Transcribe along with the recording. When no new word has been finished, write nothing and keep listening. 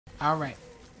Alright,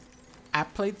 I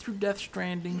played through Death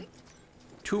Stranding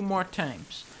 2 more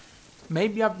times.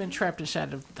 Maybe I've been trapped inside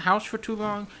the house for too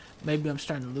long. Maybe I'm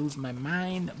starting to lose my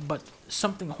mind. But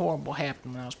something horrible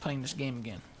happened when I was playing this game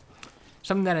again.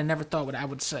 Something that I never thought I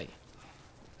would say.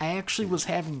 I actually was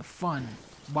having fun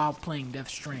while playing Death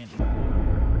Stranding.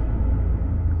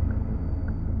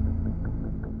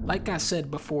 Like I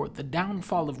said before, the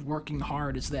downfall of working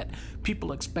hard is that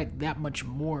people expect that much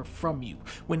more from you.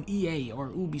 When EA or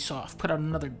Ubisoft put out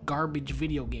another garbage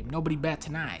video game, nobody bats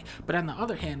an eye. But on the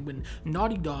other hand, when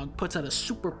Naughty Dog puts out a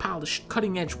super polished,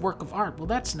 cutting-edge work of art, well,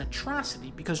 that's an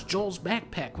atrocity because Joel's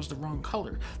backpack was the wrong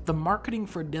color. The marketing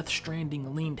for Death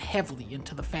Stranding leaned heavily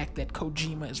into the fact that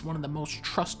Kojima is one of the most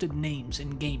trusted names in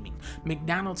gaming.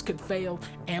 McDonald's could fail,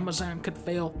 Amazon could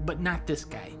fail, but not this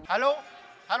guy. Hello?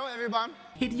 Hello, everyone.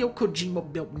 Hideo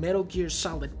Kojima built Metal Gear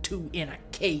Solid 2 in a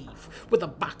cave with a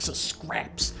box of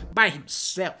scraps by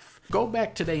himself. Go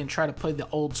back today and try to play the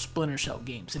old Splinter Cell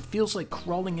games. It feels like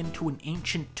crawling into an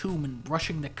ancient tomb and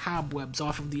brushing the cobwebs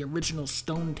off of the original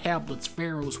stone tablets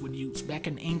pharaohs would use back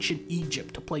in ancient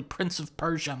Egypt to play Prince of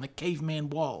Persia on the caveman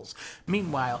walls.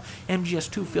 Meanwhile,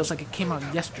 MGS2 feels like it came out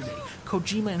yesterday.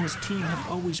 Kojima and his team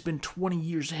have always been 20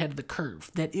 years ahead of the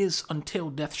curve. That is, until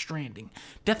Death Stranding.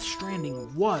 Death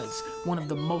Stranding was one of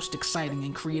the most exciting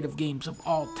and creative games of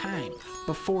all time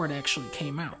before it actually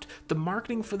came out. The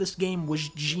marketing for this game was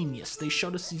genius. They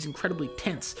showed us these incredibly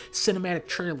tense, cinematic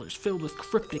trailers filled with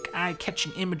cryptic,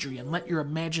 eye-catching imagery and let your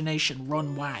imagination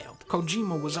run wild.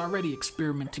 Kojima was already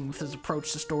experimenting with his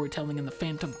approach to storytelling in The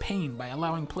Phantom Pain by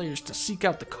allowing players to seek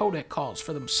out the codec calls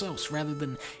for themselves rather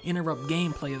than interrupt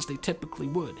gameplay as they typically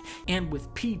would. And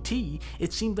with PT,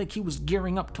 it seemed like he was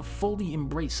gearing up to fully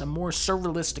embrace a more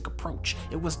surrealistic approach.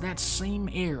 It was that same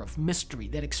air of mystery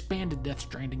that expanded Death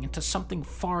Stranding into something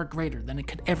far greater than it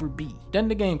could ever be. Then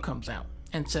the game comes out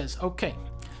and says, okay,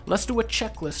 let's do a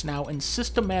checklist now and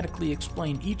systematically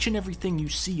explain each and everything you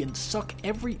see and suck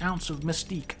every ounce of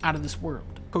mystique out of this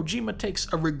world. Kojima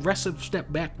takes a regressive step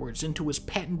backwards into his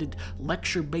patented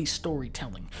lecture-based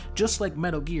storytelling. Just like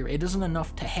Metal Gear, it isn't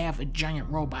enough to have a giant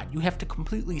robot. You have to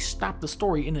completely stop the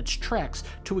story in its tracks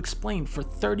to explain for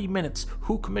 30 minutes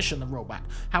who commissioned the robot,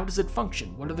 how does it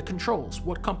function, what are the controls,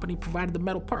 what company provided the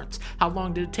metal parts, how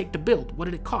long did it take to build, what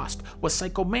did it cost, was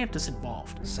Psycho Mantis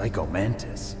involved? Psycho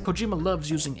Mantis? Kojima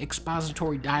loves using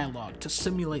expository dialogue to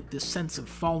simulate this sense of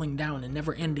falling down a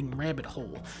never-ending rabbit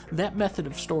hole. That method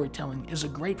of storytelling is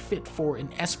a great fit for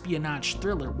an espionage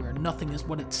thriller where nothing is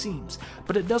what it seems,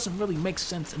 but it doesn't really make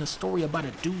sense in a story about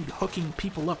a dude hooking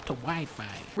people up to Wi-Fi.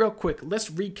 Real quick, let's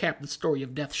recap the story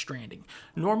of Death Stranding.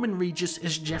 Norman Regis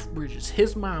is Jeff Bridges.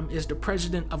 His mom is the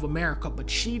president of America, but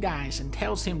she dies and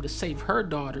tells him to save her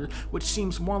daughter, which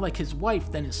seems more like his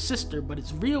wife than his sister, but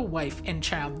his real wife and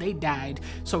child, they died,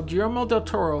 so Guillermo del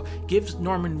Toro gives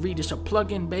Norman Reedus a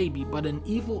plug-in baby, but an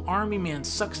evil army man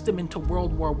sucks them into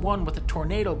World War I with a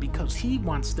tornado because he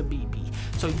wants the BB.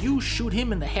 So you shoot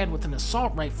him in the head with an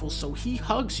assault rifle so he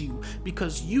hugs you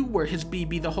because you were his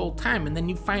BB the whole time, and then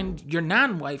you find your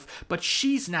non-wife, but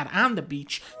she's not on the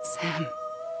beach. Sam,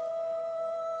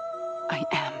 I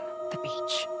am the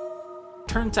beach.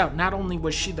 Turns out not only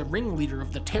was she the ringleader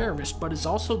of the terrorists, but is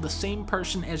also the same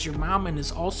person as your mom and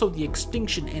is also the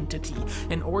extinction entity,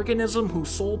 an organism whose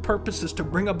sole purpose is to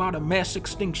bring about a mass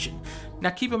extinction.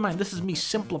 Now keep in mind, this is me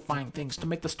simplifying things to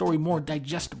make the story more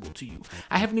digestible to you.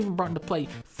 I haven't even brought into play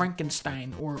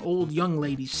Frankenstein or Old Young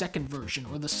Lady's second version,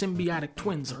 or the Symbiotic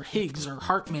Twins, or Higgs, or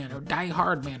Heartman, or Die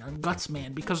Hard Man, or Guts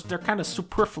Man, because they're kind of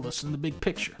superfluous in the big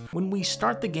picture. When we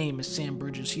start the game as Sam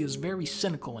Bridges, he is very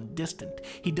cynical and distant.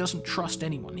 He doesn't trust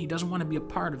anyone. He doesn't want to be a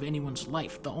part of anyone's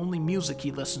life. The only music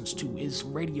he listens to is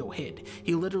Radiohead.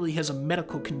 He literally has a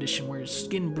medical condition where his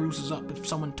skin bruises up if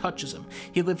someone touches him.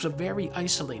 He lives a very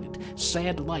isolated,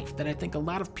 sad life that I think a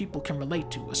lot of people can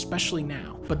relate to, especially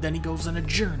now. But then he goes on a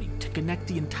journey to connect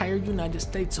the entire United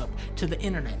States up to the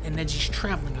internet, and as he's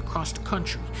traveling across the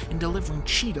country and delivering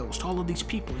Cheetos to all of these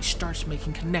people, he starts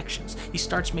making connections. He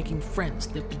starts making friends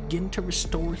that begin to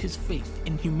restore his faith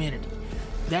in humanity.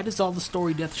 That is all the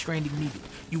story Death Stranding needed.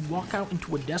 You walk out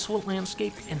into a desolate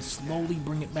landscape and slowly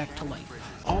bring it back to life.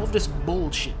 All this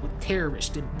bullshit with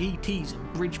terrorists and BTs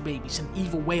and bridge babies and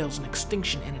evil whales and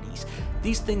extinction entities.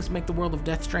 These things make the world of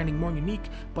Death Stranding more unique,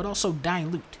 but also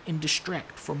dilute and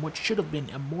distract from what should have been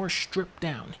a more stripped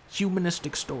down,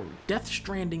 humanistic story. Death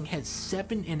Stranding has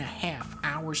 7.5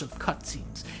 hours of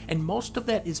cutscenes, and most of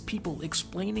that is people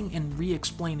explaining and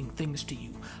re-explaining things to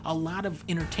you. A lot of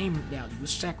entertainment value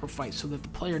is sacrificed so that the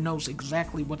player knows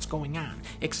exactly what's going on,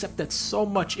 except that so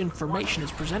much information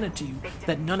is presented to you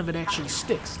that none of it actually sticks.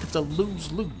 sticks. It's a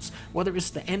lose-lose. Whether it's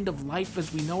the end of life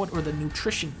as we know it or the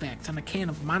nutrition facts on a can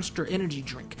of Monster energy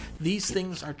drink, these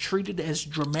things are treated as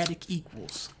dramatic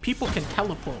equals. People can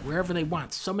teleport wherever they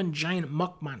want, summon giant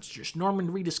muck monsters, Norman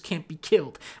Reedus can't be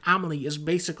killed, Amelie is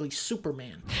basically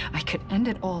Superman. I could end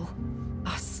it all.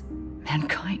 Us.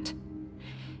 Mankind.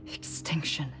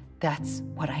 Extinction. That's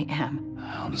what I am. The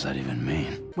hell does that even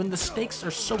mean? When the stakes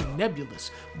are so nebulous,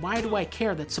 why do I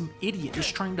care that some idiot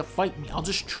is trying to fight me? I'll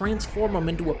just transform him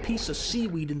into a piece of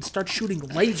seaweed and start shooting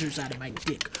lasers out of my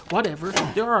dick. Whatever,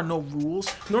 there are no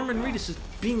rules. Norman Reedus is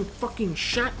being fucking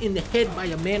shot in the head by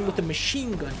a man with a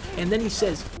machine gun, and then he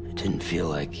says, It didn't feel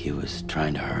like he was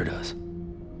trying to hurt us.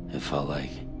 It felt like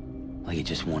he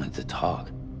just wanted to talk.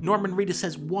 Norman Reedus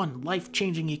has one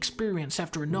life-changing experience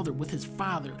after another with his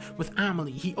father, with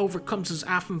Amelie. He overcomes his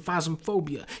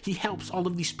aphophasmophobia. He helps all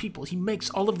of these people. He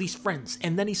makes all of these friends.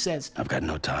 And then he says, I've got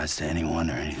no ties to anyone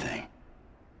or anything.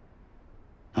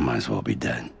 I might as well be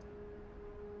dead.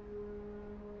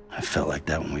 I felt like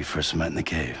that when we first met in the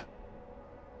cave.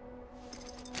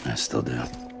 I still do.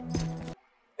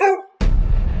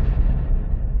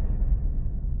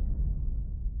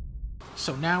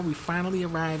 So now we finally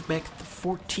arrive back at the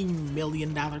 $14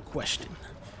 million question.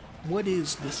 What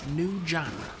is this new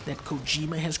genre that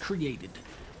Kojima has created?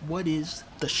 What is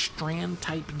the Strand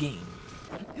type game?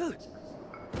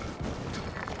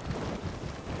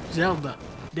 Zelda.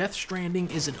 Death Stranding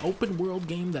is an open-world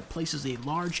game that places a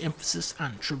large emphasis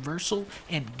on traversal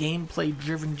and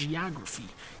gameplay-driven geography.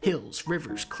 Hills,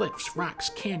 rivers, cliffs, rocks,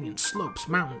 canyons, slopes,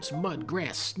 mountains, mud,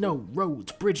 grass, snow,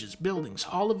 roads, bridges, buildings,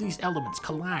 all of these elements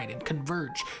collide and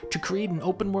converge to create an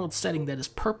open-world setting that is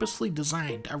purposely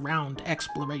designed around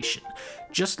exploration,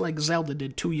 just like Zelda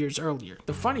did 2 years earlier.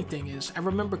 The funny thing is, I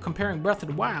remember comparing Breath of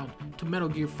the Wild to Metal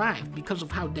Gear 5 because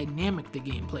of how dynamic the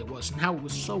gameplay was and how it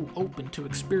was so open to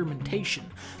experimentation.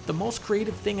 The most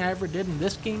creative thing I ever did in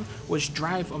this game was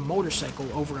drive a motorcycle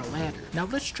over a ladder. Now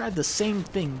let's try the same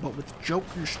thing but with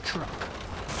Joker's truck.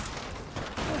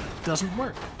 Doesn't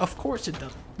work. Of course it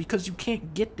doesn't, because you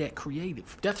can't get that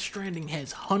creative. Death Stranding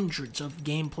has hundreds of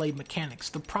gameplay mechanics.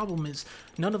 The problem is,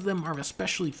 none of them are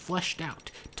especially fleshed out.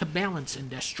 To balance in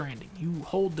Death Stranding, you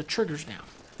hold the triggers down.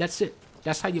 That's it.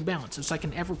 That's how you balance. It's like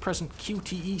an ever-present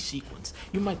QTE sequence.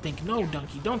 You might think, no,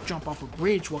 Dunkey, don't jump off a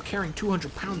bridge while carrying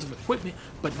 200 pounds of equipment,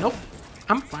 but nope.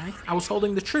 I'm fine. I was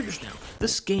holding the triggers down.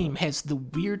 This game has the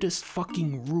weirdest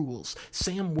fucking rules.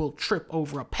 Sam will trip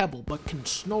over a pebble, but can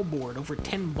snowboard over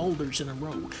 10 boulders in a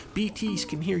row. BTs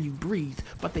can hear you breathe,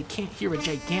 but they can't hear a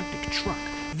gigantic truck.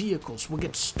 Vehicles will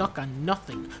get stuck on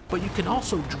nothing, but you can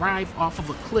also drive off of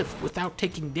a cliff without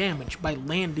taking damage by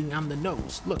landing on the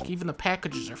nose. Look, even the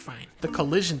packages are fine. The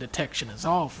collision detection is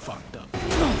all fucked up.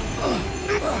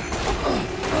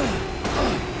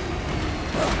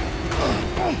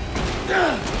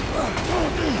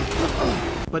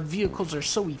 But vehicles are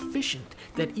so efficient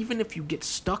that even if you get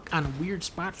stuck on a weird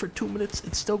spot for 2 minutes,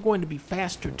 it's still going to be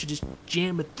faster to just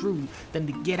jam it through than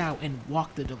to get out and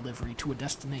walk the delivery to a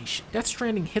destination. Death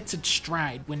Stranding hits its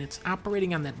stride when it's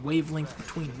operating on that wavelength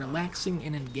between relaxing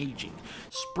and engaging,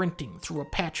 sprinting through a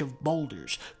patch of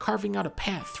boulders, carving out a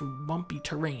path through bumpy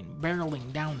terrain,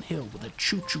 barreling downhill with a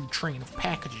choo-choo train of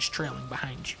packages trailing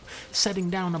behind you, setting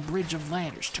down a bridge of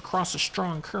ladders to cross a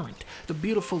strong current, the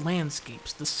beautiful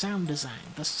landscapes, the sound design,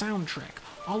 the soundtrack,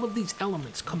 all of these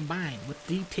elements combine with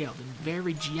detailed and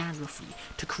varied geography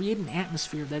to create an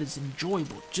atmosphere that is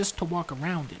enjoyable just to walk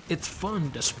around in. It's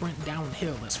fun to sprint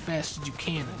downhill as fast as you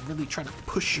can and really try to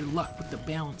push your luck with the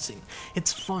balancing.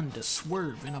 It's fun to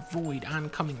swerve and avoid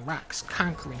oncoming rocks,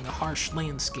 conquering the harsh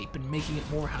landscape and making it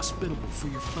more hospitable for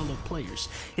your fellow players.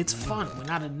 It's fun when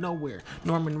out of nowhere,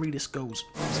 Norman Reedus goes,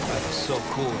 This bike is so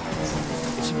cool.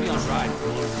 It should be on ride for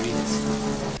Norman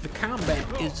Reedus. The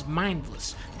combat is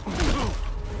mindless.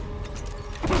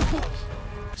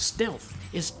 Stealth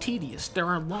is tedious. There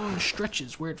are long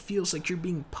stretches where it feels like you're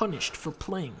being punished for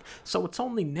playing, so it's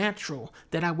only natural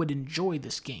that I would enjoy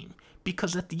this game,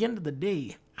 because at the end of the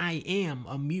day, I am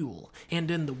a mule, and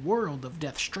in the world of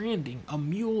Death Stranding, a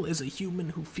mule is a human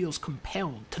who feels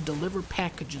compelled to deliver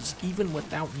packages even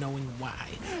without knowing why.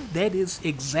 That is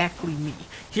exactly me.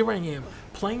 Here I am,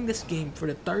 playing this game for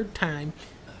the third time,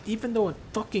 even though it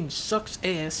fucking sucks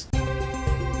ass.